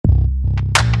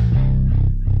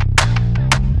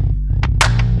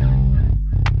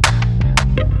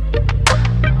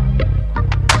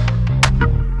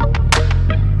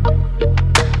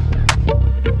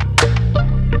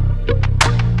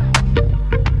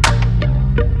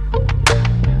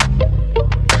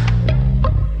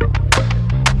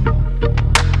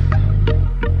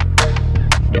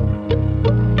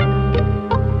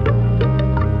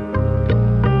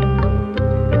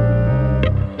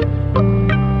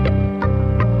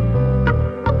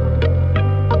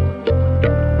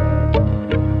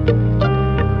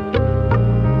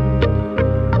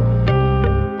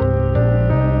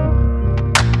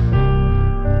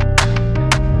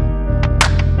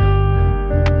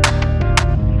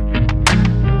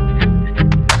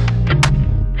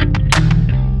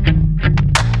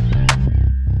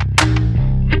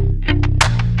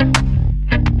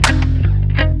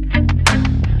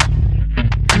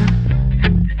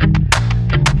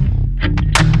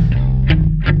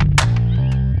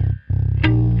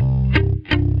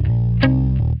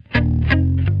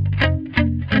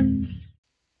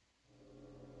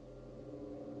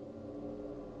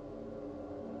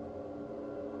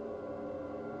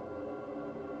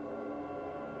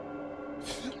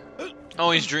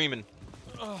Oh, he's dreaming.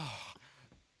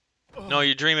 No,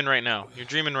 you're dreaming right now. You're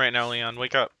dreaming right now, Leon.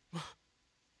 Wake up.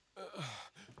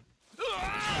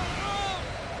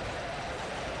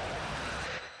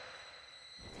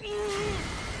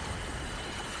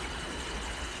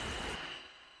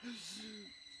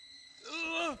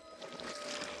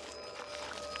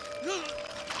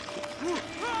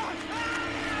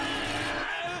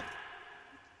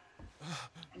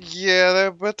 Yeah,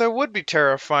 but that would be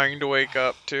terrifying to wake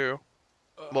up to.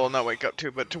 Well, not wake up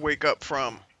to, but to wake up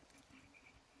from.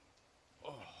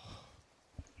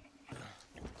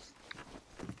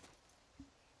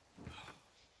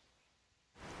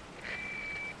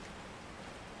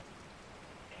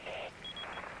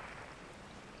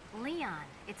 Leon,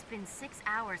 it's been 6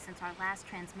 hours since our last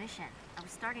transmission. I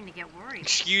was starting to get worried.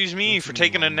 Excuse me for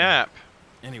taking a nap.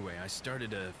 Anyway, I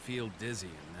started to feel dizzy,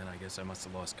 and then I guess I must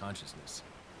have lost consciousness.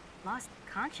 Lost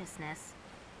consciousness?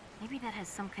 Maybe that has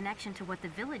some connection to what the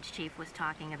village chief was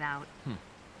talking about.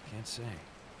 Can't say.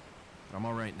 But I'm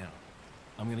all right now.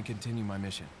 I'm gonna continue my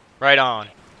mission. Right on.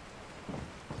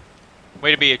 Way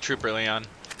to be a trooper, Leon.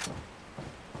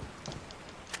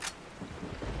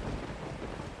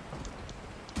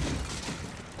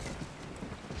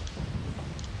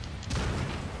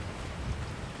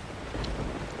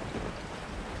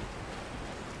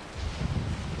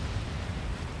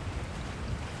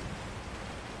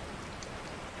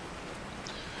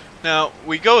 Now,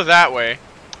 we go that way.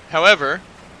 However,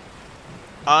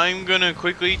 I'm gonna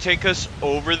quickly take us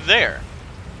over there.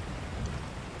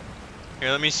 Here,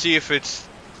 let me see if it's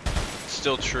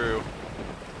still true.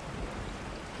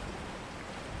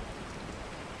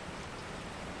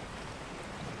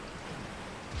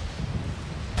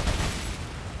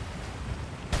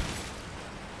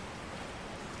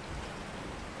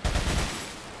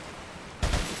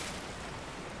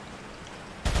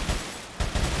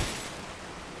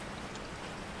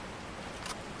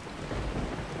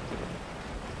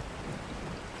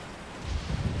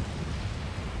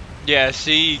 Yeah,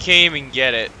 see, you can't even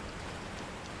get it.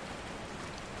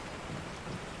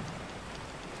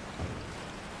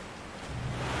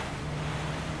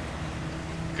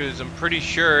 Because I'm pretty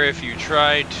sure if you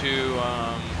try to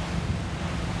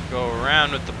go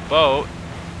around with the boat,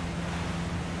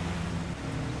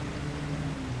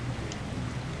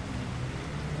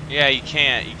 yeah, you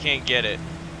can't get it.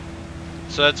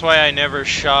 So that's why I never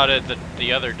shot at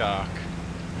the other dock.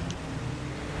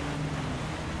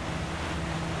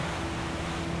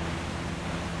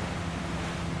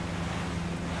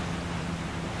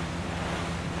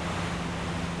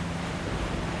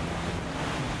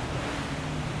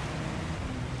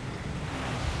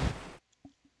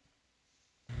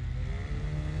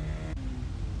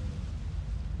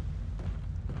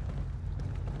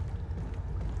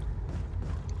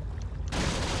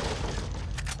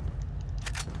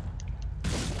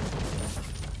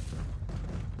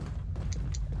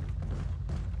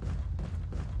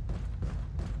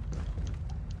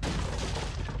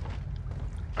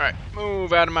 Alright,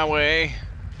 move out of my way.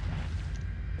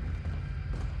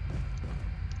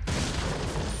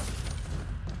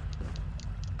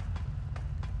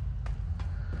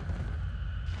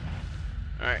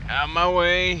 Alright, out of my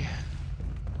way.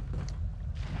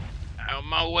 Out of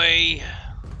my way.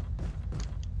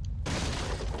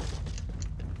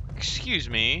 Excuse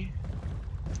me.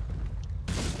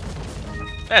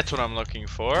 That's what I'm looking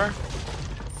for.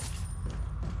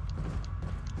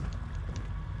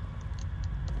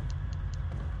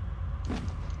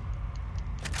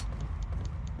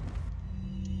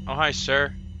 Oh, hi,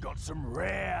 sir. Got some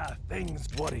rare things.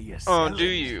 What are you Oh, selling? do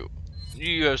you?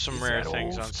 You have some Is rare that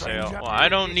things all, on sale. stranger? Well, I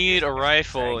don't need a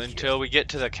rifle Thank until we get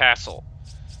to the castle.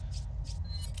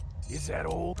 Is that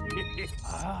all?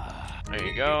 Ah. There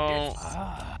you go.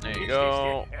 Ah. There you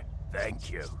go. Thank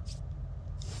you.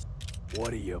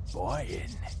 What are you buying?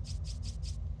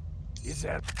 Is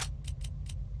that...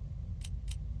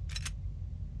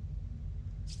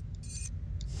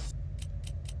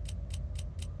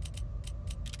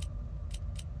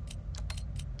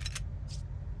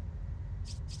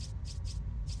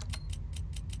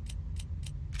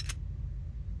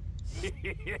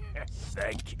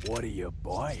 Thank you. What are you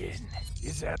buying?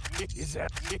 Is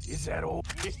that all?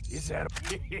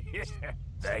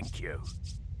 Thank you.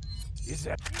 Is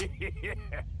that...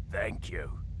 Thank you.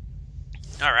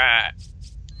 Alright.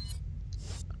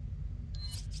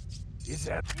 Is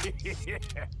that...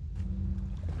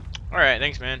 Alright,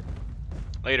 thanks, man.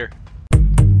 Later.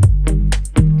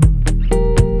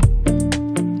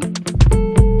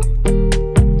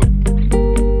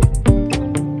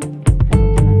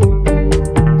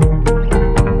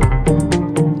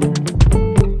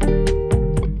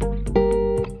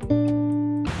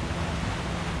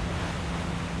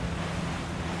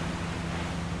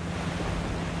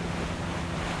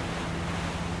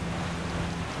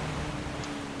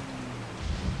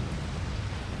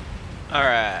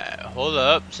 Alright, hold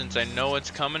up, since I know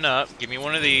what's coming up. Give me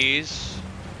one of these.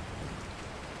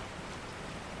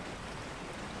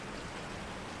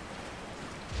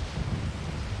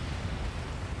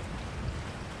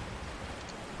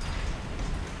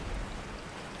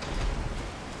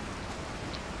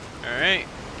 Alright,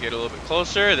 get a little bit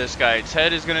closer. This guy's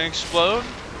head is gonna explode.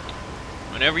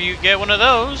 Whenever you get one of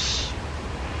those,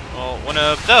 well, one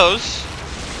of those,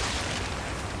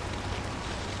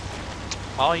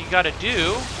 all you gotta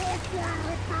do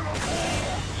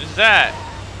is that.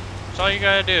 That's all you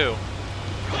gotta do.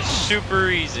 It's super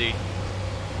easy.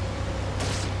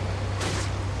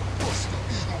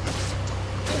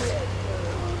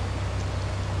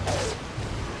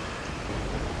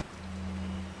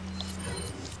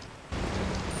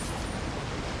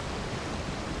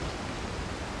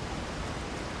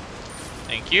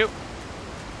 Thank you.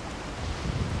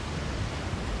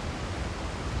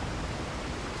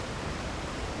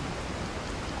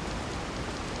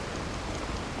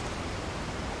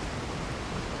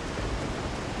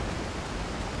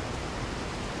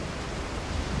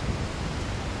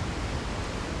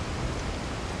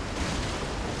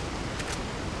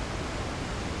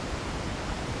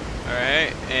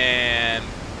 Alright, and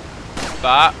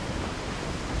bop,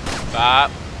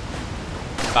 bop,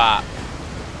 bop.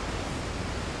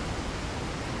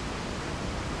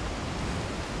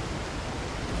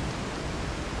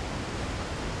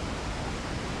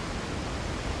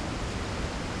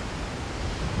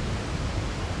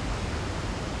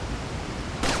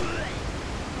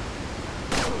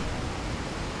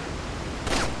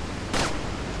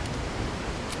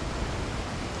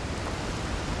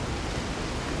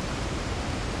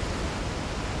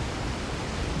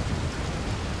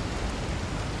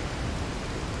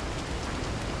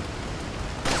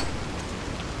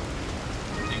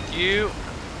 You.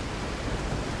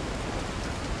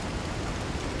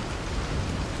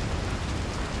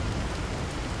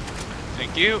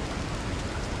 Thank you.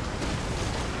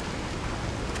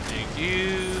 Thank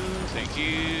you. Thank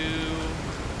you.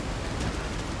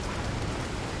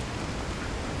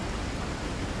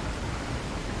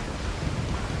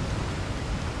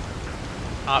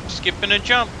 Hop, skip, and a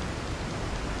jump.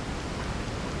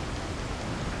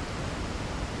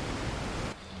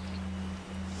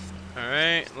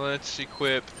 Alright, let's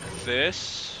equip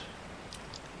this.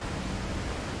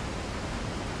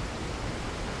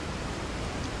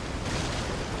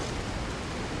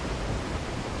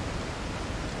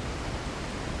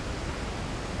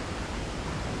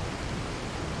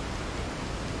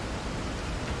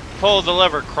 Pull the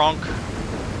lever, Kronk.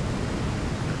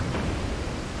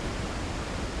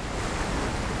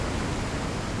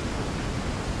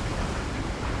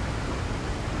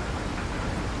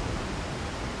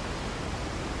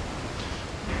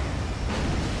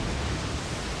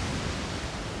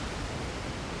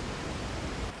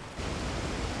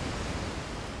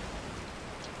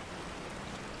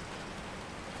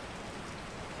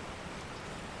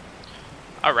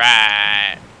 All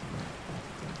right.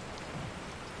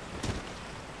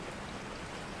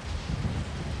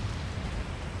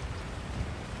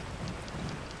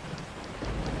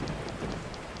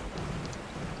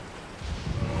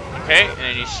 Okay, and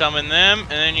then you summon them, and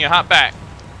then you hop back.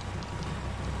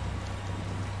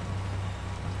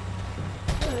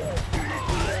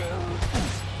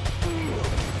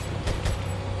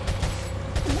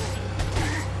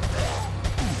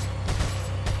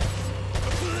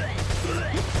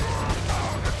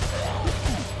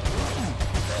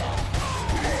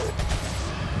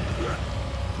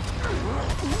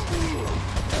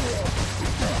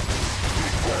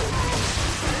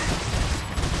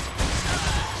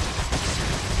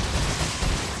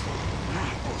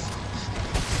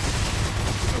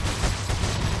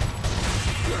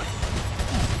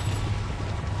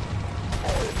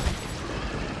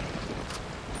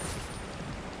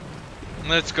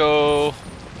 Let's go.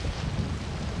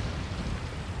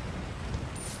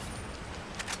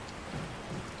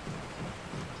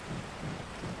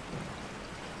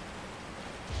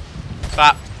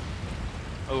 Bop.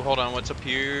 Oh, hold on. What's up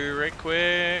here right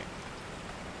quick?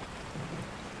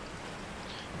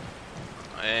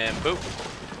 And boop.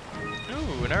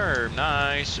 Ooh, an herb.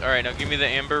 Nice. Alright, now give me the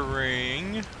amber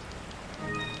ring.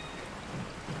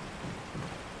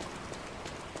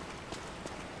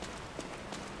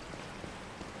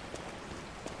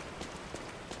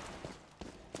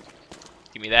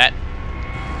 Give me that.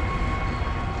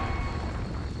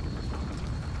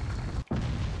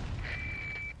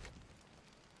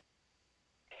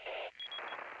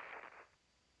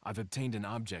 I've obtained an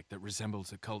object that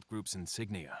resembles a cult group's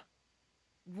insignia.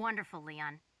 Wonderful,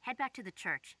 Leon. Head back to the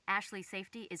church. Ashley's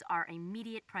safety is our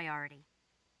immediate priority.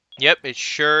 Yep, it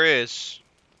sure is.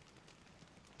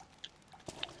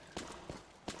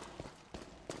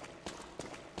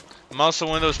 I'm also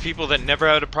one of those people that never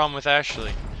had a problem with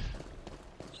Ashley.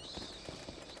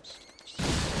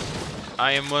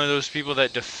 I am one of those people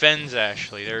that defends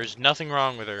Ashley. There's nothing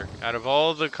wrong with her. Out of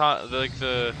all the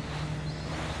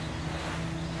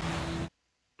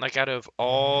out of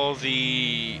all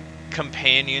the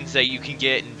companions that you can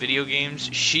get in video games,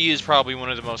 she is probably one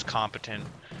of the most competent.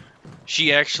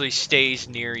 She actually stays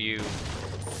near you.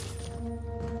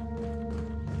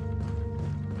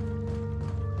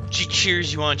 She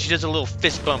cheers you on. She does a little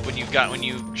fist bump when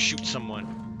you shoot someone.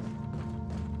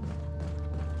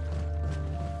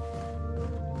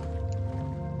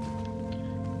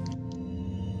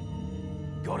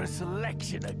 Got a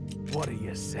selection of what are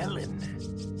you selling?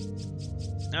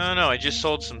 No, I just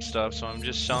sold some stuff, so I'm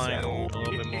just selling a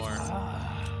little bit more.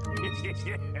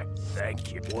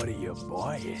 Thank you. What are you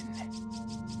buying?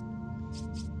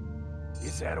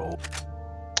 Is that all?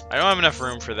 I don't have enough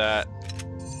room for that.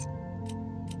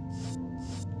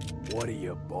 What are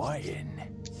you buying?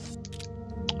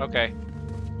 Okay.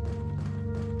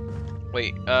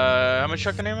 Wait, how much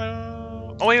shotgun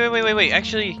ammo? Oh, wait.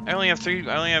 Actually, I only have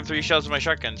three shells in my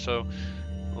shotgun, so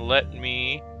let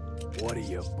me What are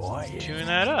you buying? tune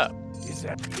that up. Is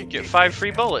that Get 5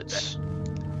 free bullets.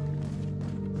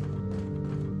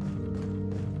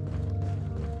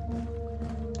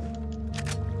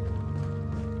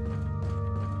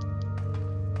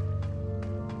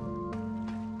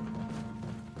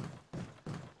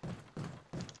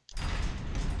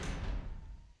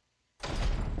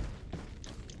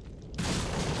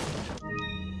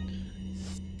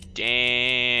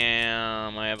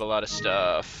 Damn, I have a lot of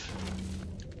stuff.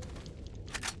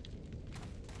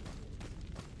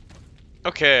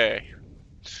 Okay.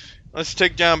 Let's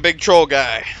take down Big Troll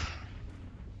Guy.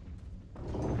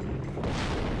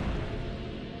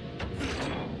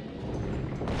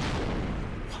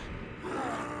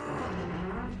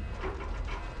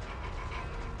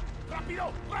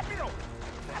 ¡Rápido! ¡Rápido!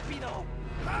 ¡Rápido!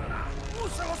 ¡Larga!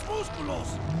 ¡Usa los músculos!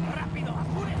 ¡Rápido!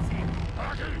 ¡Apúrense! ¡Por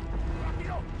aquí!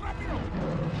 ¡Rápido! ¡Rápido!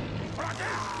 ¡Por aquí!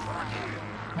 ¡Por aquí!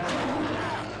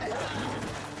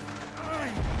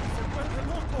 ¡Ay! ¡Se vuelve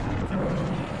loco!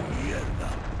 ¡Mierda!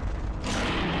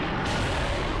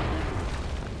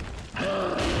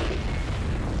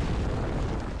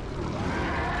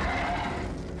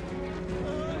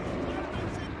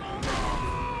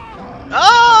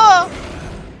 Ah!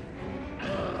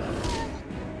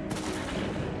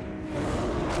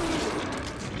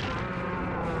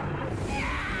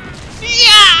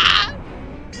 Yeah!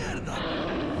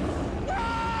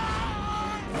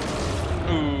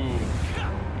 Ooh.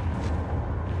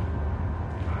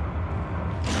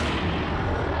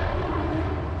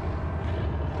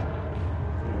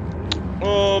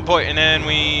 Oh boy, and then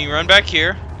we run back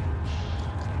here.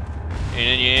 And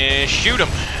then you shoot him.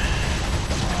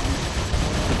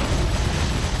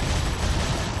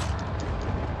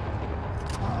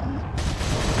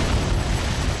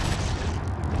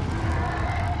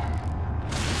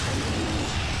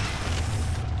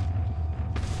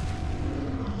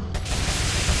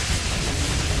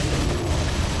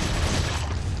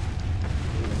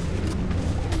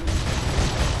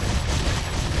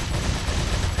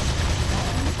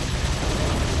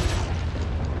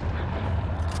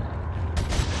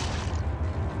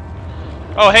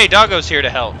 Oh, hey, Doggo's here to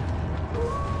help.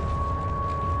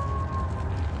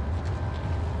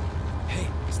 Hey,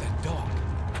 it's that dog.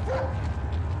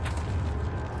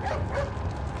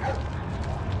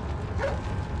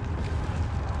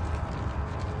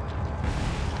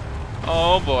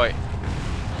 Oh boy.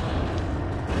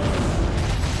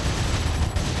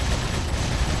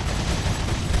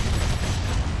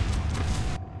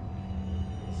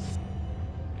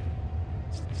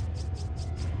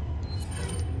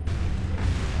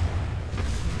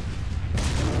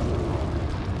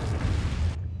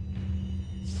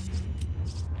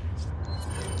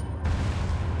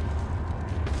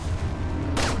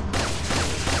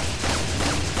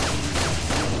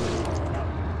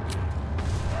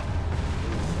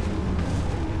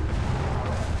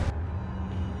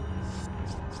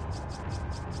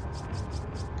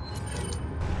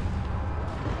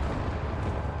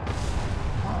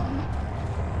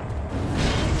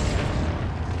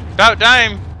 About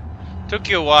time. Took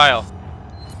you a while.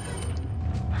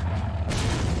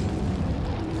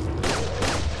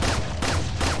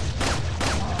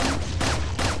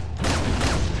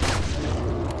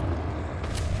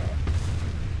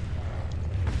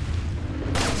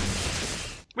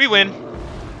 We win.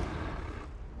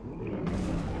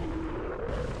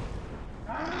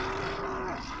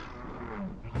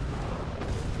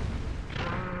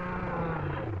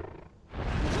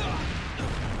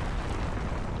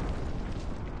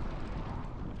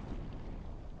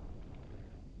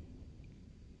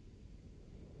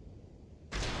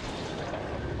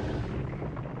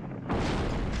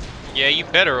 Yeah, you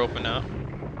better open up.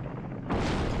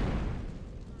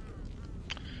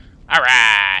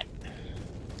 Alright.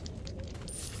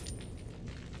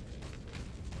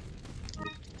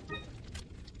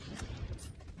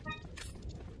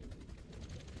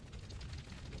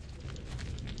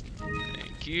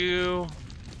 Thank you.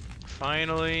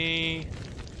 Finally.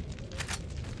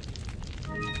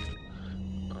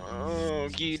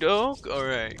 Okie doke.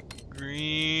 Alright.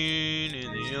 Green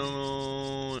and the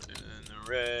yellow and then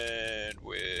the red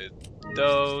with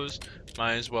those.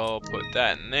 Might as well put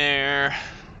that in there.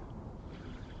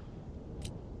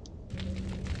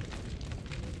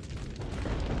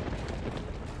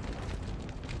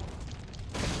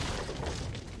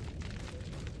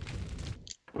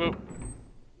 Whoop.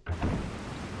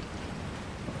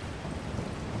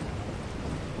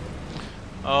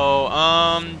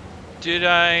 Oh, did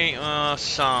I?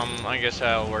 Some. I guess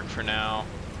that'll work for now.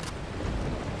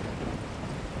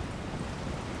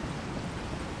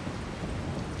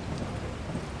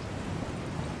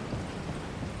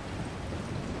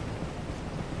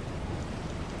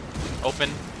 Open.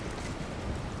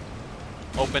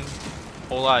 Open.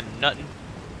 Whole lot of nuttin'.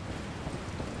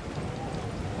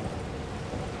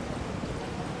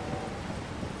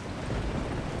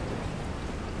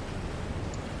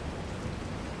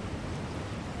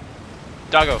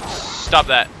 Doggo, stop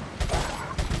that.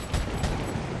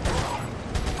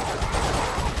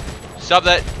 Stop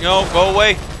that. No, go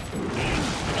away.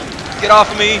 Get off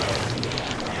of me.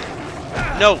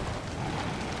 No.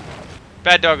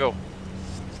 Bad doggo.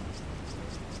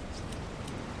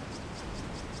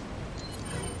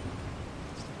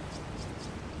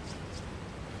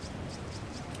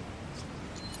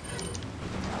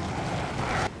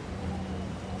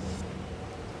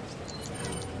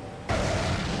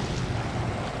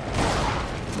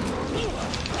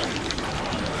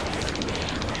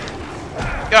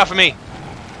 Get off of me!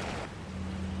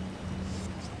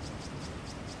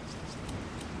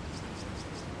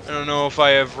 I don't know if I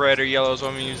have red or yellow, so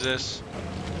I'm gonna use this.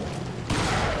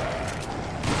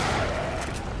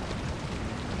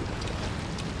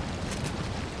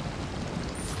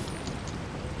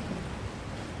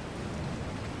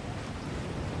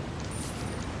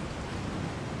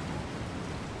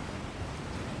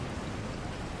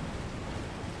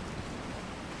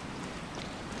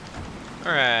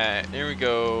 Alright, there we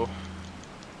go.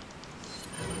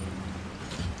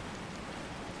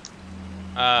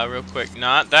 Real quick,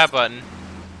 not that button.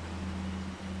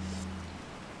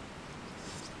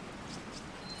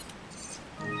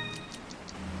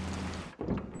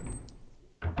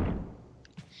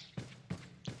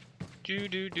 Do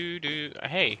do do do.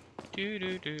 Hey, do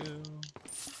do do.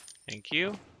 Thank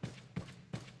you.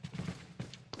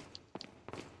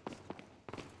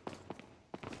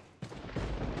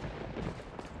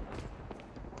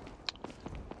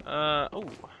 Oh.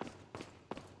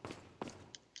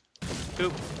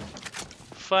 Oop.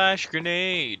 Flash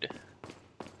grenade.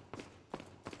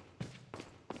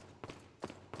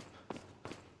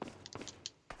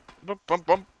 Bum bum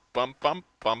bum bum bum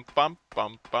bum bum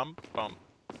bum bum bum.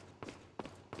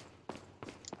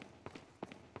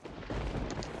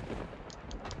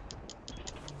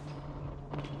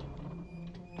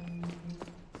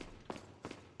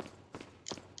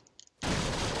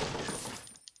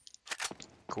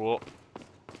 Cool.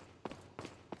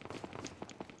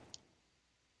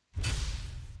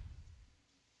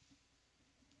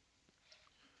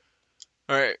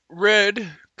 Alright, red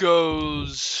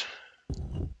goes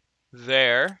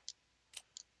there.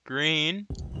 Green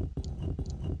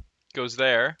goes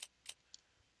there.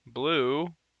 Blue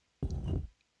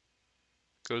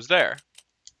goes there.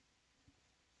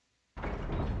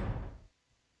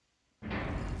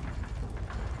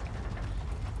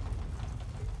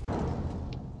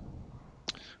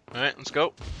 Alright, let's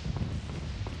go.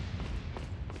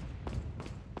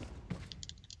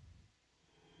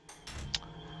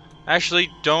 Actually,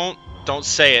 don't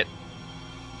say it.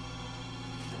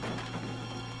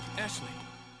 Ashley,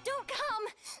 Don't come!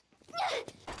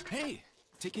 hey,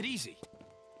 take it easy.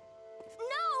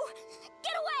 No!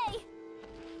 Get away!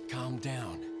 Calm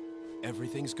down.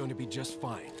 Everything's going to be just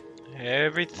fine.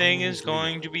 Everything is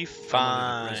going to be I'm under the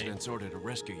fine. president's order to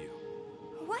rescue you.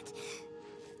 What?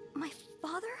 My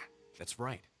father? That's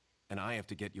right. And I have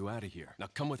to get you out of here. Now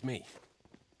come with me.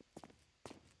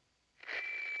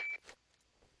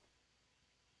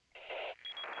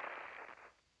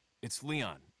 It's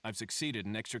Leon. I've succeeded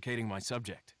in extricating my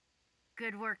subject.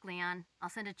 Good work, Leon. I'll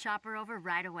send a chopper over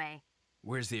right away.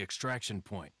 Where's the extraction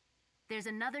point? There's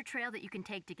another trail that you can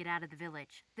take to get out of the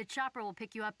village. The chopper will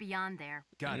pick you up beyond there.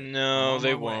 Got it. I'm No, on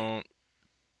they my way. won't.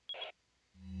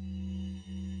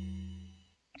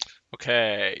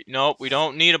 Okay. Nope, we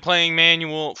don't need a playing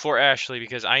manual for Ashley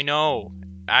because I know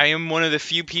I am one of the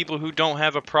few people who don't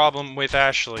have a problem with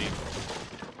Ashley.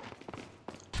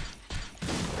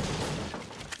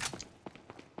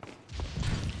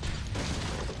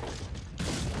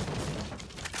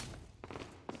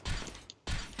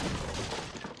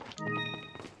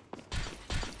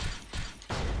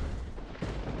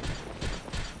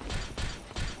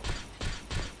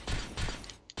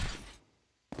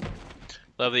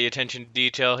 Love the attention to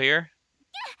detail here.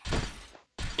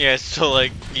 Yeah, so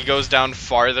like he goes down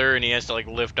farther and he has to like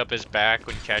lift up his back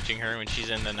when catching her when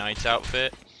she's in the knight's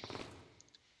outfit.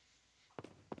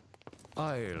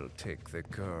 I'll take the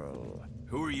girl.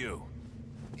 Who are you?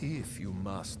 If you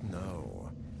must know,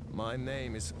 my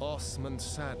name is Osmond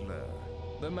Sadler,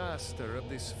 the master of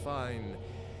this fine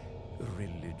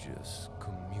religious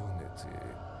community.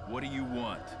 What do you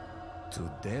want? To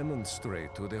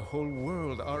demonstrate to the whole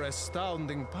world our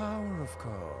astounding power, of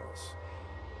course.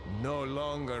 No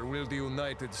longer will the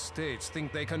United States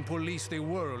think they can police the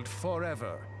world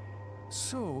forever.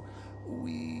 So,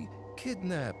 we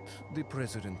kidnapped the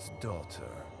president's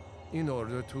daughter in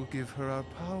order to give her our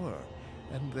power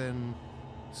and then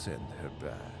send her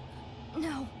back.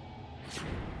 No.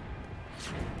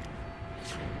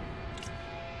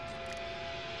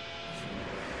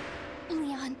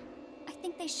 Leon, I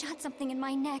think they shot something in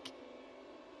my neck.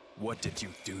 What did you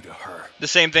do to her? The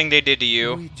same thing they did to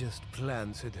you. We just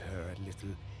planted her a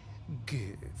little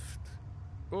gift.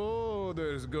 Oh,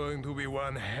 there's going to be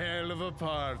one hell of a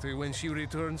party when she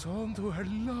returns home to her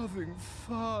loving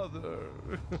father.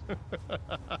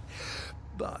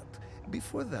 But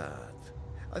before that,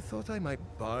 I thought I might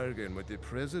bargain with the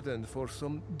president for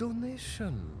some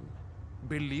donation.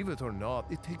 Believe it or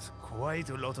not, it takes quite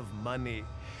a lot of money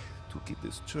to keep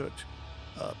this church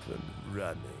up and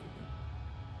running.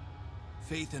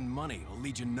 Faith and money will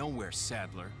lead you nowhere,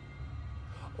 Sadler.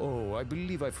 Oh, I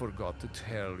believe I forgot to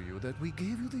tell you that we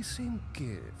gave you the same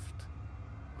gift.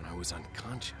 When I was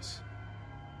unconscious.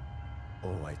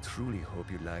 Oh, I truly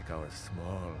hope you like our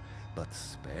small but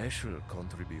special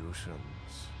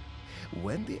contributions.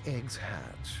 When the eggs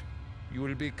hatch, you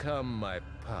will become my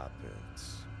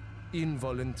puppets.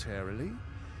 Involuntarily,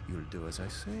 you'll do as I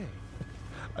say.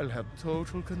 I'll have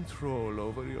total control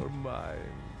over your minds.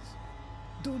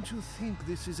 Don't you think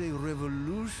this is a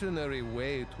revolutionary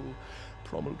way to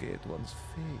promulgate one's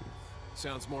faith?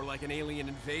 Sounds more like an alien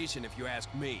invasion if you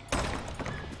ask me.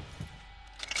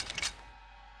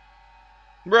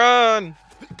 Run!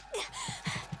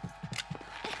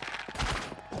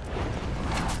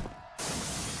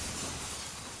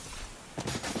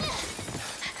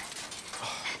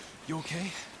 You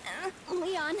okay?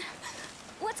 Leon,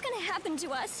 what's gonna happen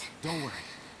to us? Don't worry.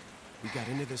 We got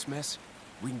into this mess.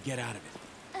 We can get out of it.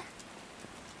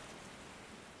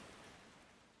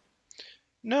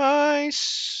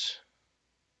 Nice.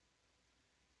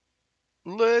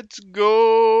 Let's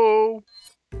go.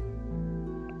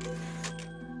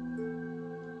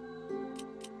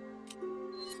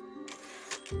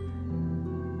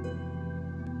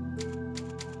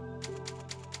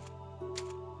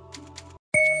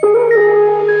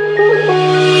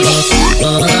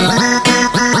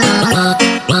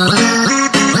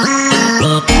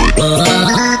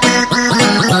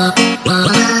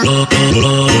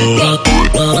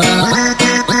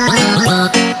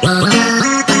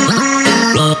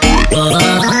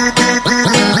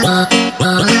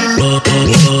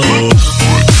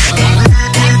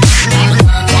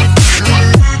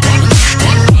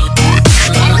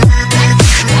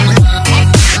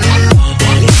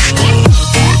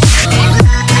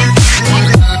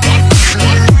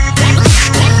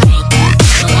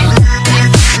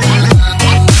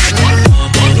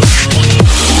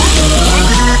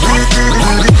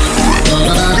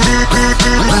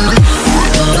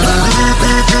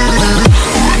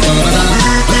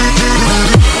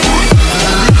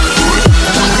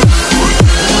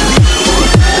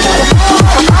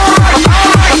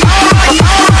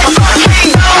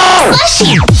 Bless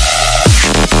you!